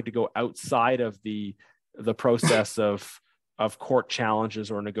of trying to go outside of the process of court challenges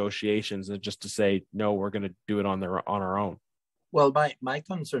or negotiations, and just to say, no, we're going to do it on our own? Well, my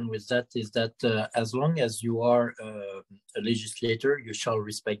concern with that is that as long as you are a legislator, you shall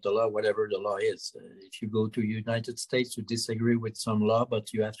respect the law, whatever the law is. If you go to United States, you disagree with some law,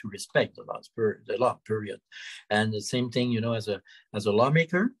 but you have to respect the law, period. And the same thing, as a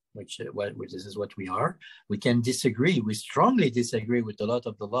lawmaker, which this is what we are, we can disagree. We strongly disagree with a lot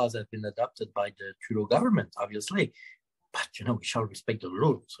of the laws that have been adopted by the Trudeau government, obviously. But, we shall respect the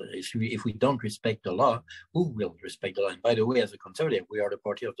rules. If we don't respect the law, who will respect the law? And by the way, as a conservative, we are the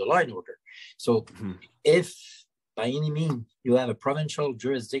party of the law and order. So if by any means you have a provincial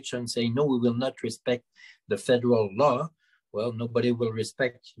jurisdiction saying, no, we will not respect the federal law, well, nobody will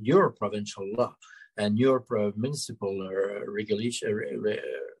respect your provincial law and your municipal regulation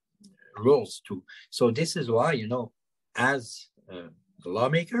rules too. So this is why, as a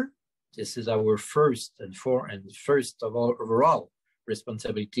lawmaker, this is our first of all overall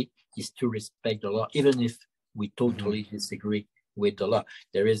responsibility is to respect the law, even if we totally disagree with the law.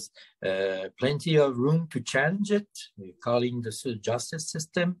 There is plenty of room to challenge it. We're calling the justice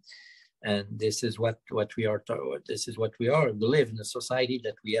system. And this is what we are. This is what we are. We live in a society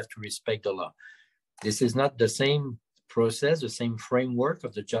that we have to respect the law. This is not the same process, the same framework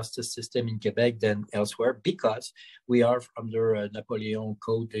of the justice system in Quebec than elsewhere, because we are under Napoleon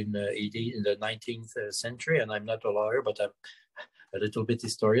Code in the 19th century. And I'm not a lawyer, but I'm a little bit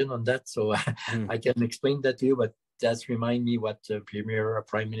historian on that, so I can explain that to you. But that's remind me what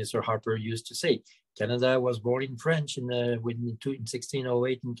Prime Minister Harper used to say. Canada was born in French in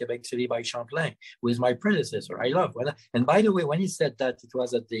 1608 in Quebec City by Champlain, who is my predecessor. I love. And by the way, when he said that, it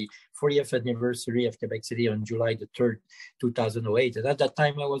was at the 40th anniversary of Quebec City on July the 3rd, 2008. And at that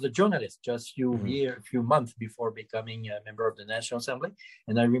time, I was a journalist, just a few months before becoming a member of the National Assembly.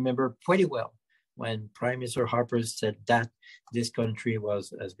 And I remember pretty well when Prime Minister Harper said that this country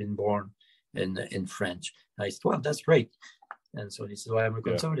has been born in French. I said, well, that's great. And so this is why I'm a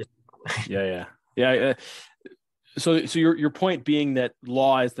conservative. Yeah. So your point being that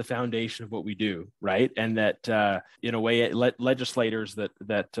law is the foundation of what we do, right? And that in a way, legislators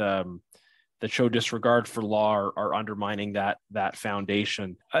that show disregard for law are undermining that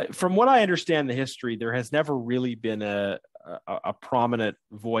foundation. From what I understand the history, there has never really been a prominent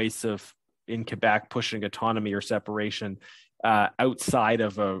voice in Quebec pushing autonomy or separation outside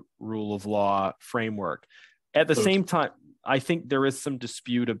of a rule of law framework. At the same time, I think there is some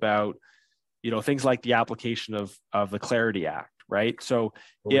dispute about things like the application of the Clarity Act, right? So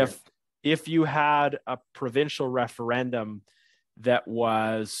if you had a provincial referendum that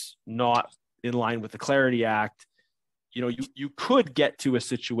was not in line with the Clarity Act, you could get to a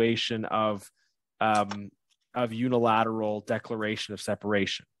situation of unilateral declaration of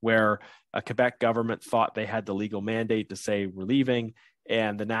separation, where a Quebec government thought they had the legal mandate to say we're leaving,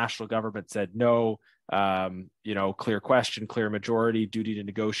 and the national government said no. Clear question, clear majority, duty to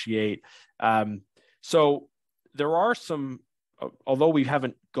negotiate. So there are some, although we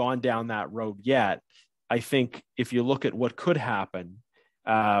haven't gone down that road yet, I think if you look at what could happen,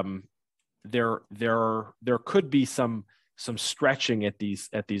 there could be some stretching at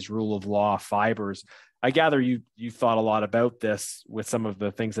these rule of law fibers. I gather you thought a lot about this with some of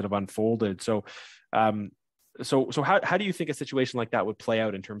the things that have unfolded. So how do you think a situation like that would play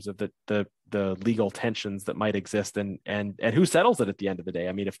out in terms of the legal tensions that might exist, and who settles it at the end of the day?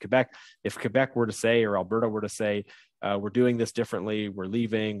 I mean, if Quebec were to say, or Alberta were to say, we're doing this differently, we're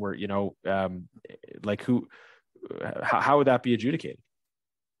leaving, how would that be adjudicated?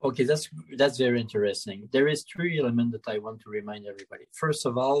 Okay, that's very interesting. There is three elements that I want to remind everybody. First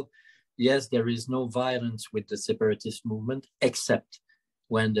of all, yes, there is no violence with the separatist movement, except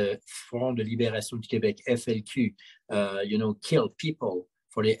when the Front de Libération du Québec, FLQ, killed people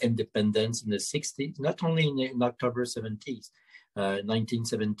for their independence in the 60s, not only in October 70s,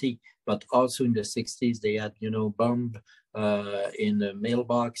 1970, but also in the 60s, they had, bomb in the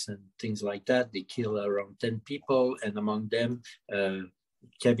mailbox and things like that. They killed around 10 people, and among them,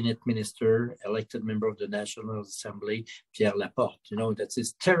 cabinet minister, elected member of the National Assembly, Pierre Laporte. That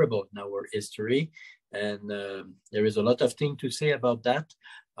is terrible in our history. And there is a lot of things to say about that.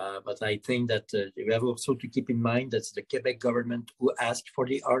 But I think that we have also to keep in mind that the Quebec government who asked for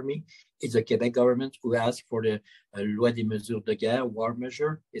the army. It's the Quebec government who asked for the Loi des mesures de guerre, war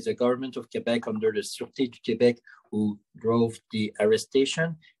measure. It's the government of Quebec under the Sûreté du Québec who drove the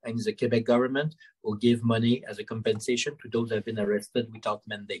arrestation. And it's the Quebec government who gave money as a compensation to those who have been arrested without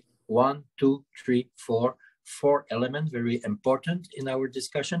mandate. 1, 2, 3, 4. 4 elements very important in our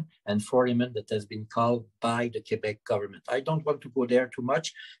discussion, and 4 elements that has been called by the Quebec government. I don't want to go there too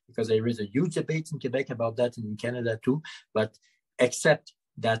much because there is a huge debate in Quebec about that, and in Canada too. But except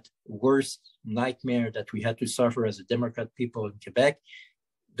that worst nightmare that we had to suffer as a Democrat people in Quebec,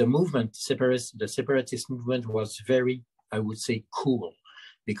 the movement, the separatist movement was very, I would say, cool,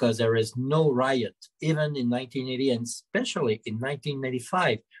 because there is no riot, even in 1980, and especially in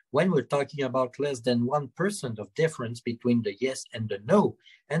 1995, when we're talking about less than 1% of difference between the yes and the no.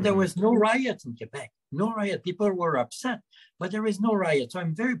 And there was no riot in Quebec, no riot. People were upset, but there is no riot. So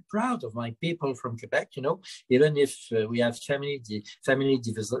I'm very proud of my people from Quebec, even if we have family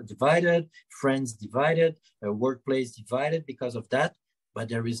divided, friends divided, workplace divided because of that. But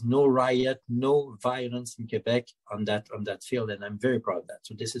there is no riot, no violence in Quebec on that field, and I'm very proud of that.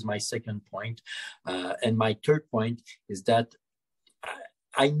 So this is my second point. And my third point is that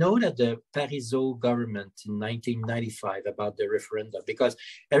I know that the Parizeau government in 1995 about the referendum, because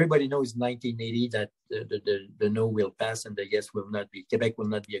everybody knows 1980 that the no will pass and the yes will not be. Quebec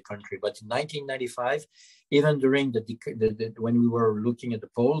will not be a country. But in 1995, even during when we were looking at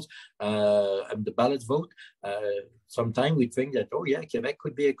the polls and the ballot vote, sometime we think that, oh yeah, Quebec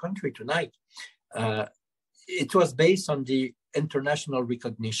could be a country tonight. It was based on the international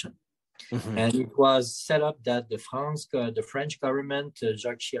recognition. Mm-hmm. And it was set up that the French government,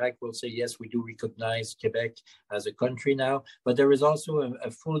 Jacques Chirac will say, yes, we do recognize Quebec as a country now, but there is also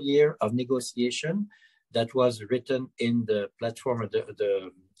a full year of negotiation that was written in the platform of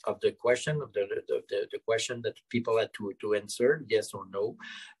the question, of the question that people had to answer, yes or no.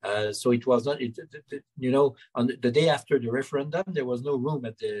 So it was not, on the day after the referendum, there was no room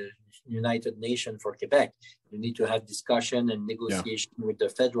at the United Nations for Quebec. You need to have discussion and negotiation with the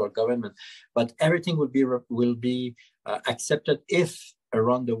federal government, but everything will be accepted if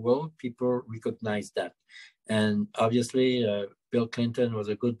around the world people recognize that. And obviously, Bill Clinton was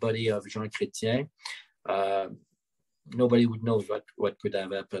a good buddy of Jean Chrétien. Nobody would know what could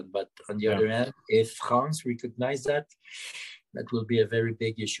have happened. But on the other hand, if France recognized that will be a very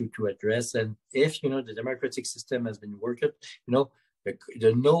big issue to address. And if, the democratic system has been worked,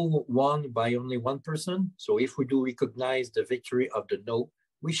 the no won by only one person. So if we do recognize the victory of the no,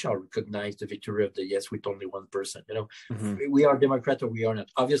 we shall recognize the victory of the yes with only one person. We are Democrat or we are not.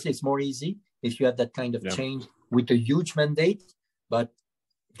 Obviously, it's more easy if you have that kind of change with a huge mandate, but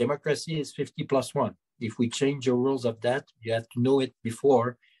democracy is 50+1. If we change the rules of that, you have to know it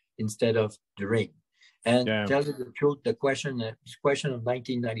before instead of during. And tell you the truth, the question of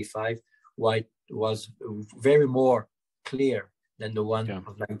 1995 was very more clear than the one of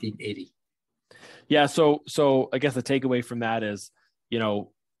 1980. Yeah. So I guess the takeaway from that is,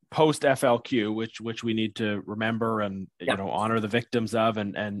 post FLQ, which we need to remember and honor the victims of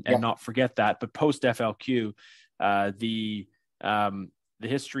and not forget that. But post FLQ, the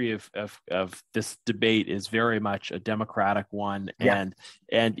history of this debate is very much a democratic one, and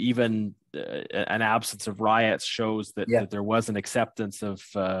even an absence of riots shows that there was an acceptance of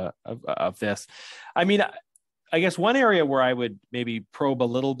this. I mean, I guess one area where I would maybe probe a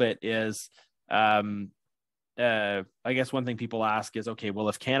little bit is, I guess one thing people ask is, okay, well,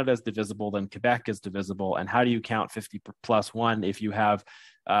 if Canada is divisible, then Quebec is divisible, and how do you count 50+1 if you have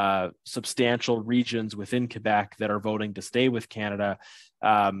substantial regions within Quebec that are voting to stay with Canada?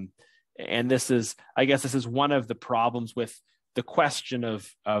 And this is one of the problems with the question of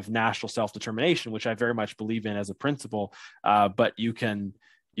national self-determination, which I very much believe in as a principle, but you can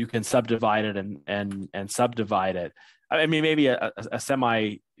subdivide it and subdivide it. I mean, maybe a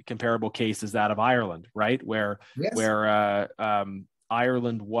semi-comparable case is that of Ireland, right? Where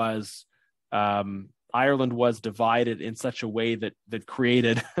Ireland was divided in such a way that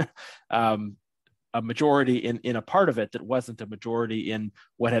created a majority in a part of it that wasn't a majority in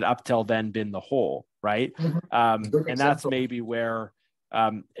what had up till then been the whole, right? Mm-hmm. And that's maybe where,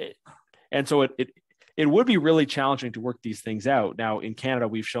 and so it would be really challenging to work these things out. Now, in Canada,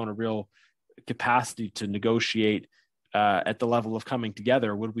 we've shown a real capacity to negotiate at the level of coming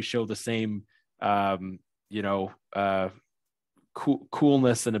together. Would we show the same,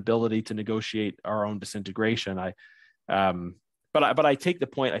 coolness and ability to negotiate our own disintegration? But I take the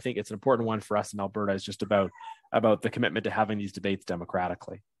point. I think it's an important one for us in Alberta, is just about the commitment to having these debates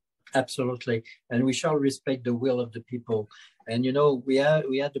democratically. Absolutely, and we shall respect the will of the people. And we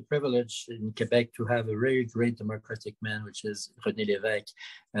had the privilege in Quebec to have a very great democratic man, which is René Lévesque,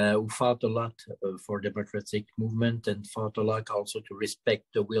 who fought a lot for democratic movement and fought a lot also to respect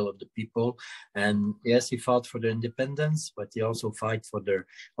the will of the people. And yes, he fought for the independence, but he also fought for the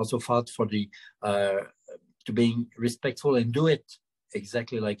to being respectful and do it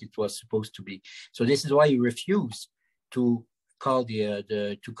exactly like it was supposed to be. So this is why he refused to call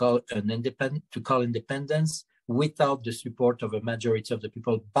independence without the support of a majority of the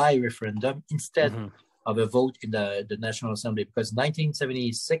people by referendum instead of a vote in the National Assembly. Because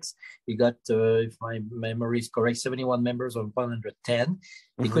 1976, he got, if my memory is correct, 71 members of 110.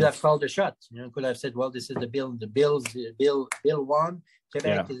 He could have called the shot. Could have said, well, this is the bill. The bill won.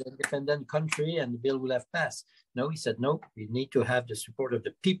 Quebec is an independent country, and the bill will have passed. No, he said, no, we need to have the support of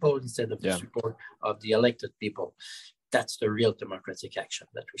the people instead of the support of the elected people. That's the real democratic action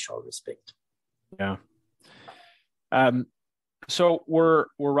that we shall respect. Yeah. So we're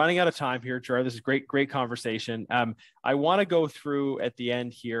running out of time here, Gerard. This is great conversation. I want to go through at the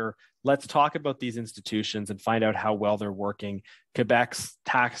end here. Let's talk about these institutions and find out how well they're working. Quebec's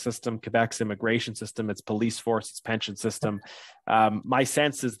tax system, Quebec's immigration system, its police force, its pension system. My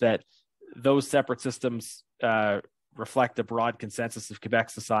sense is that those separate systems reflect the broad consensus of Quebec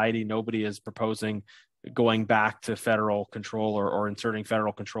society. Nobody is proposing going back to federal control or inserting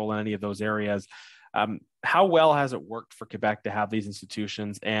federal control in any of those areas. How well has it worked for Quebec to have these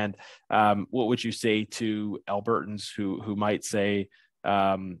institutions? And what would you say to Albertans who might say,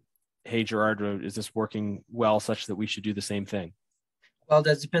 hey, Gerard, is this working well such that we should do the same thing? Well,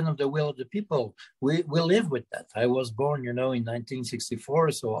 that depends on the will of the people. We live with that. I was born, in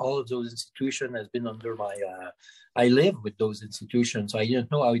 1964, so all of those institutions has been under my. I live with those institutions. So I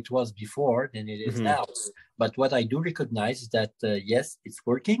didn't know how it was before than it is now. But what I do recognize is that yes, it's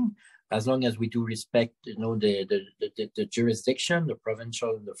working as long as we do respect, the jurisdiction, the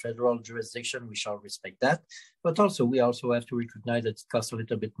provincial and the federal jurisdiction. We shall respect that. But also, we also have to recognize that it costs a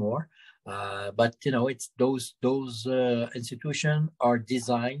little bit more. But it's those institutions are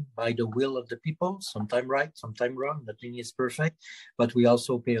designed by the will of the people. Sometimes right, sometimes wrong. Nothing is perfect, but we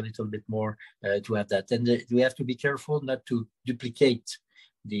also pay a little bit more to have that. And we have to be careful not to duplicate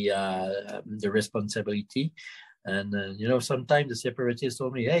the responsibility. And sometimes the separatists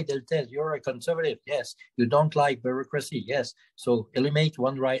told me, "Hey, Deltell, you're a conservative. Yes, you don't like bureaucracy. Yes, so eliminate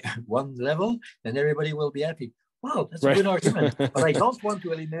one level, and everybody will be happy." Well, that's a good argument, but I don't want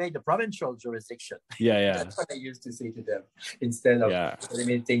to eliminate the provincial jurisdiction. Yeah. That's what I used to say to them instead of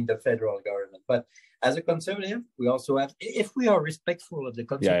eliminating the federal government. But as a conservative, we also have, if we are respectful of the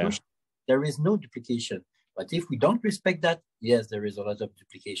Constitution, there is no duplication. But if we don't respect that, yes, there is a lot of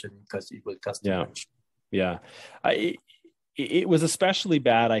duplication because it will cost too much. Yeah. It was especially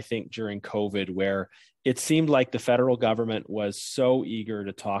bad, I think, during COVID, where it seemed like the federal government was so eager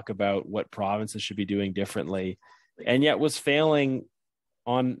to talk about what provinces should be doing differently, and yet was failing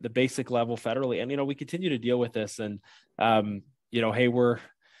on the basic level federally. And, we continue to deal with this. And, hey, we're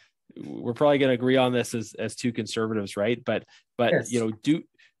probably going to agree on this as two conservatives, right? But yes.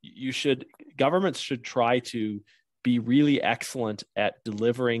 Governments should try to be really excellent at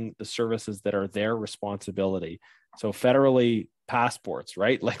delivering the services that are their responsibility. So federally, passports,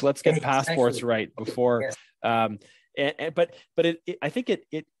 right? Like, let's get passports right before. Yes. But I think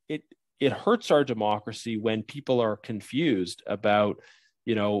it hurts our democracy when people are confused about,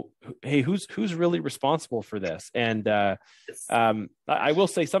 hey, who's really responsible for this? And I will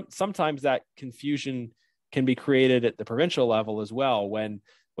say sometimes that confusion can be created at the provincial level as well, when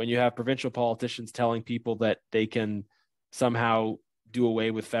you have provincial politicians telling people that they can somehow do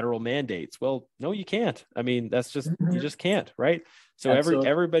away with federal mandates. Well, no, you can't. I mean, that's just, you just can't, right? So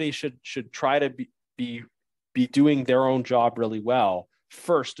everybody should try to be doing their own job really well,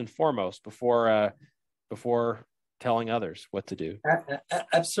 first and foremost, before telling others what to do.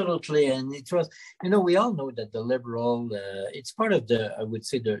 Absolutely. And it was, we all know that the liberal, it's part of I would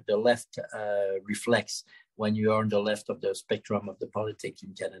say the left reflex when you are on the left of the spectrum of the politics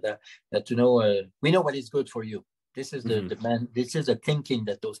in Canada, that we know what is good for you. This is the man. This is the thinking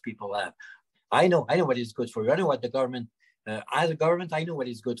that those people have. I know what is good for you. I know what the government, as a government, I know what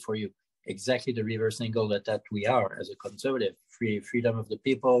is good for you. Exactly the reverse angle that we are as a conservative. Freedom of the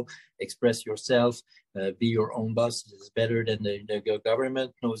people, express yourself, be your own boss. This is better than the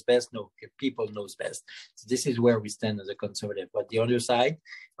government knows best. No, people knows best. So this is where we stand as a conservative. But the other side,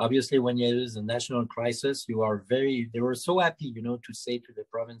 obviously, when there is a national crisis, they were so happy, to say to the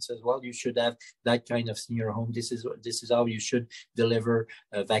provinces, well, you should have that kind of senior home. This is how you should deliver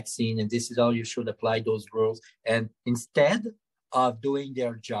a vaccine, and this is how you should apply those rules. And instead of doing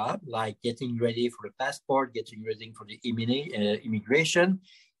their job, like getting ready for the passport, getting ready for the immigration,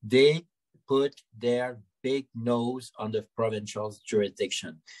 they put their big nose on the provincial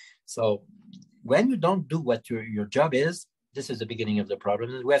jurisdiction. So when you don't do what your job is, this is the beginning of the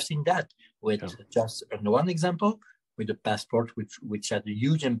problem. And we have seen that with just one example, with the passport, which had a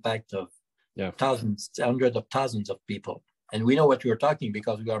huge impact of hundreds of thousands of people. And we know what we are talking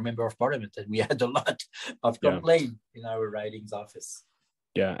because we are a member of parliament and we had a lot of complaints in our ridings office.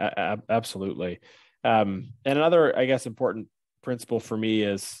 Yeah, absolutely. And another, I guess, important principle for me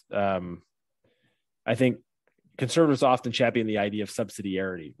is I think conservatives often champion the idea of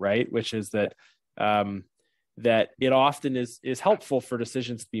subsidiarity, right? Which is that that it often is helpful for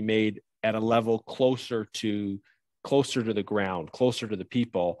decisions to be made at a level closer to the ground, closer to the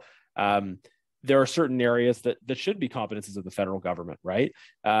people. There are certain areas that should be competencies of the federal government, right?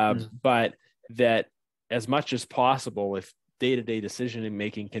 But that as much as possible, if day-to-day decision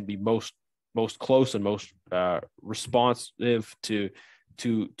making can be most close and most responsive to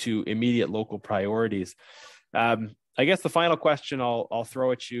immediate local priorities. I guess the final question I'll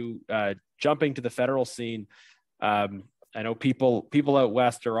throw at you, jumping to the federal scene. I know people out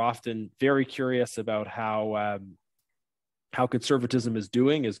west are often very curious about how conservatism is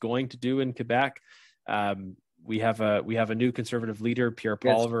going to do in Quebec. we have a new Conservative leader, Pierre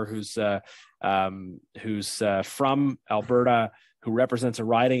Poliver, who's from Alberta, who represents a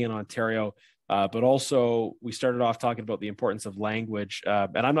riding in Ontario. But also, we started off talking about the importance of language.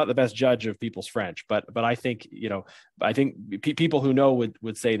 And I'm not the best judge of people's French, but I think people who know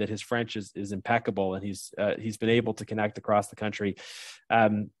would say that his French is impeccable, and he's been able to connect across the country.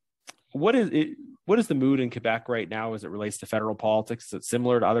 What is the mood in Quebec right now as it relates to federal politics? Is it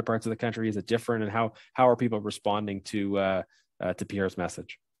similar to other parts of the country? Is it different? And how are people responding to Pierre's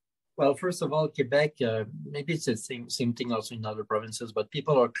message? Well, first of all, Quebec, maybe it's the same thing also in other provinces, but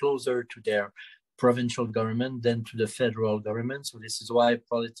people are closer to their provincial government than to the federal government. So this is why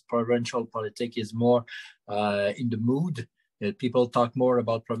provincial politics is more in the mood. People talk more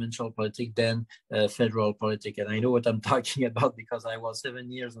about provincial politics than federal politics. And I know what I'm talking about because I was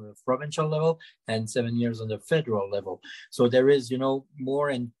 7 years on the provincial level and 7 years on the federal level. So there is,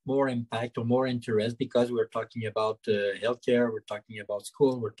 more and more impact or more interest because we're talking about healthcare, we're talking about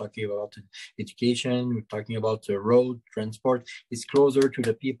school, we're talking about education, we're talking about road transport. It's closer to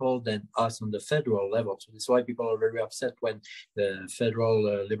the people than us on the federal level. So that's why people are very upset when the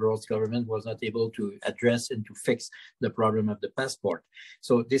federal Liberals government was not able to address and to fix the problem of the passport.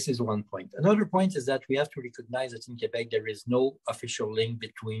 So this is one point. Another point is that we have to recognize that in Quebec, there is no official link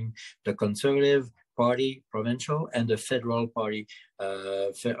between the Conservative Party, provincial, and the federal party,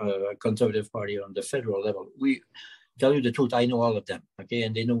 Conservative Party on the federal level. We tell you the truth, I know all of them, okay?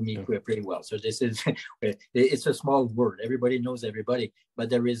 And they know me pretty well. So this is, it's a small word. Everybody knows everybody, but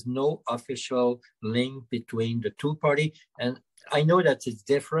there is no official link between the two parties. And I know that it's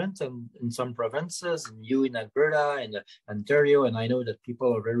different in some provinces, and you in Alberta and Ontario, and I know that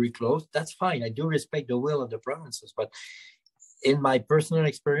people are very close. That's fine. I do respect the will of the provinces, but in my personal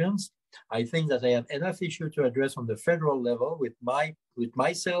experience, I think that I have enough issue to address on the federal level with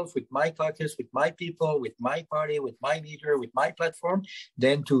myself, with my caucus, with my people, with my party, with my leader, with my platform,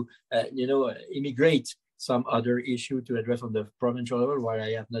 than to immigrate some other issue to address on the provincial level where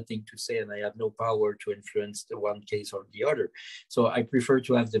I have nothing to say and I have no power to influence the one case or the other. So I prefer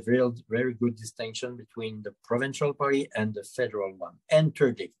to have the very, very good distinction between the provincial party and the federal one. And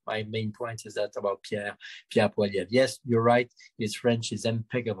thirdly, my main point is that about Pierre Poilievre. Yes, you're right. His French is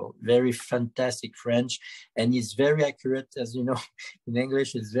impeccable, very fantastic French. And he's very accurate, as you know, in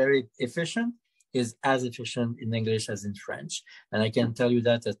English, is very efficient. Is as efficient in English as in French, and I can tell you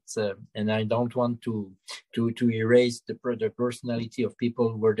that. And I don't want to erase the personality of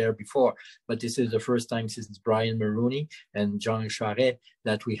people who were there before, but this is the first time since Brian Mulroney and Jean Charest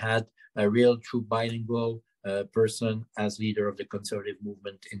that we had a real true bilingual person as leader of the conservative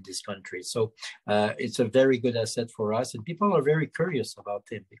movement in this country. So it's a very good asset for us, and people are very curious about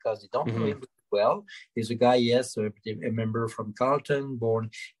him because they don't know him well. He's a guy, yes, a member from Carleton, born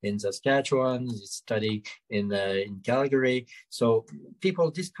in Saskatchewan. He studied in Calgary. So people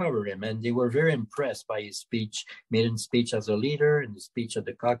discovered him, and they were very impressed by his speech, maiden speech as a leader, and the speech at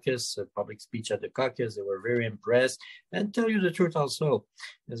the caucus, public speech at the caucus. They were very impressed. And tell you the truth also,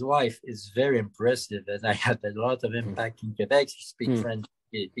 his wife is very impressive, and I had a lot of impact in Quebec. She speaks French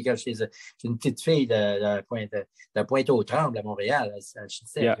because she's une petite fille de Pointe-aux-Trembles à Montréal, as she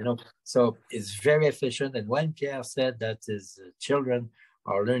said, So it's very efficient. And when Pierre said that his children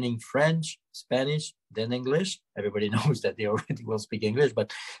are learning French, Spanish, then English, everybody knows that they already will speak English,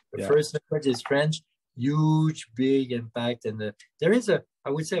 but the first language is French. Huge, big impact. And there is I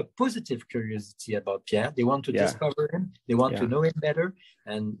would say, a positive curiosity about Pierre. They want to discover him. They want to know him better.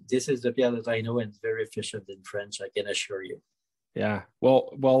 And this is the Pierre that I know, and very efficient in French, I can assure you. Yeah.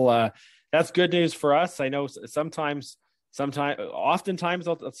 Well, that's good news for us. I know oftentimes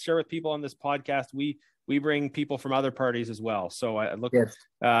I'll share with people on this podcast, we bring people from other parties as well. So I look,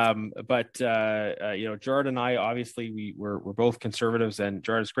 but Gerard and I, obviously we're both conservatives, and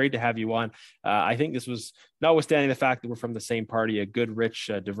Gerard, it's great to have you on. I think this was, notwithstanding the fact that we're from the same party, a good, rich,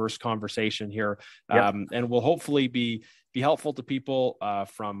 diverse conversation here. And will hopefully be helpful to people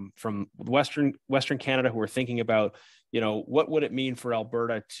from Western Canada who are thinking about, what would it mean for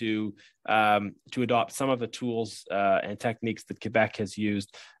Alberta to adopt some of the tools and techniques that Quebec has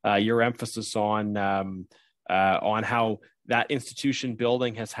used. Your emphasis on how that institution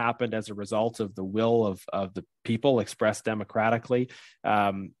building has happened as a result of the will of the people expressed democratically.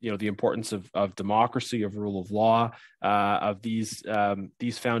 The importance of democracy, of rule of law, of these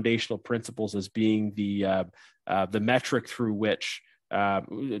foundational principles as being the metric through which,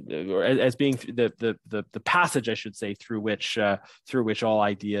 as being the passage, I should say, through which all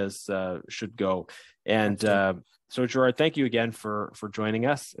ideas should go. And so, Gerard, thank you again for joining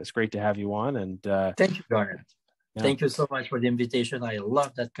us. It's great to have you on. And thank you, Garnet. Yeah. Thank you so much for the invitation. I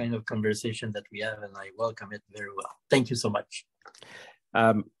love that kind of conversation that we have, and I welcome it very well. Thank you so much.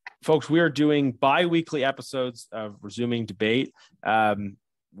 Folks, we are doing bi-weekly episodes of Resuming Debate.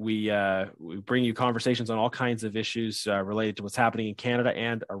 We bring you conversations on all kinds of issues related to what's happening in Canada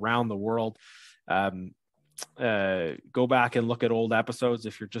and around the world. Go back and look at old episodes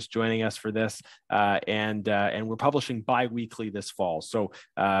if you're just joining us for this. And we're publishing bi-weekly this fall. So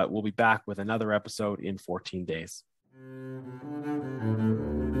we'll be back with another episode in 14 days.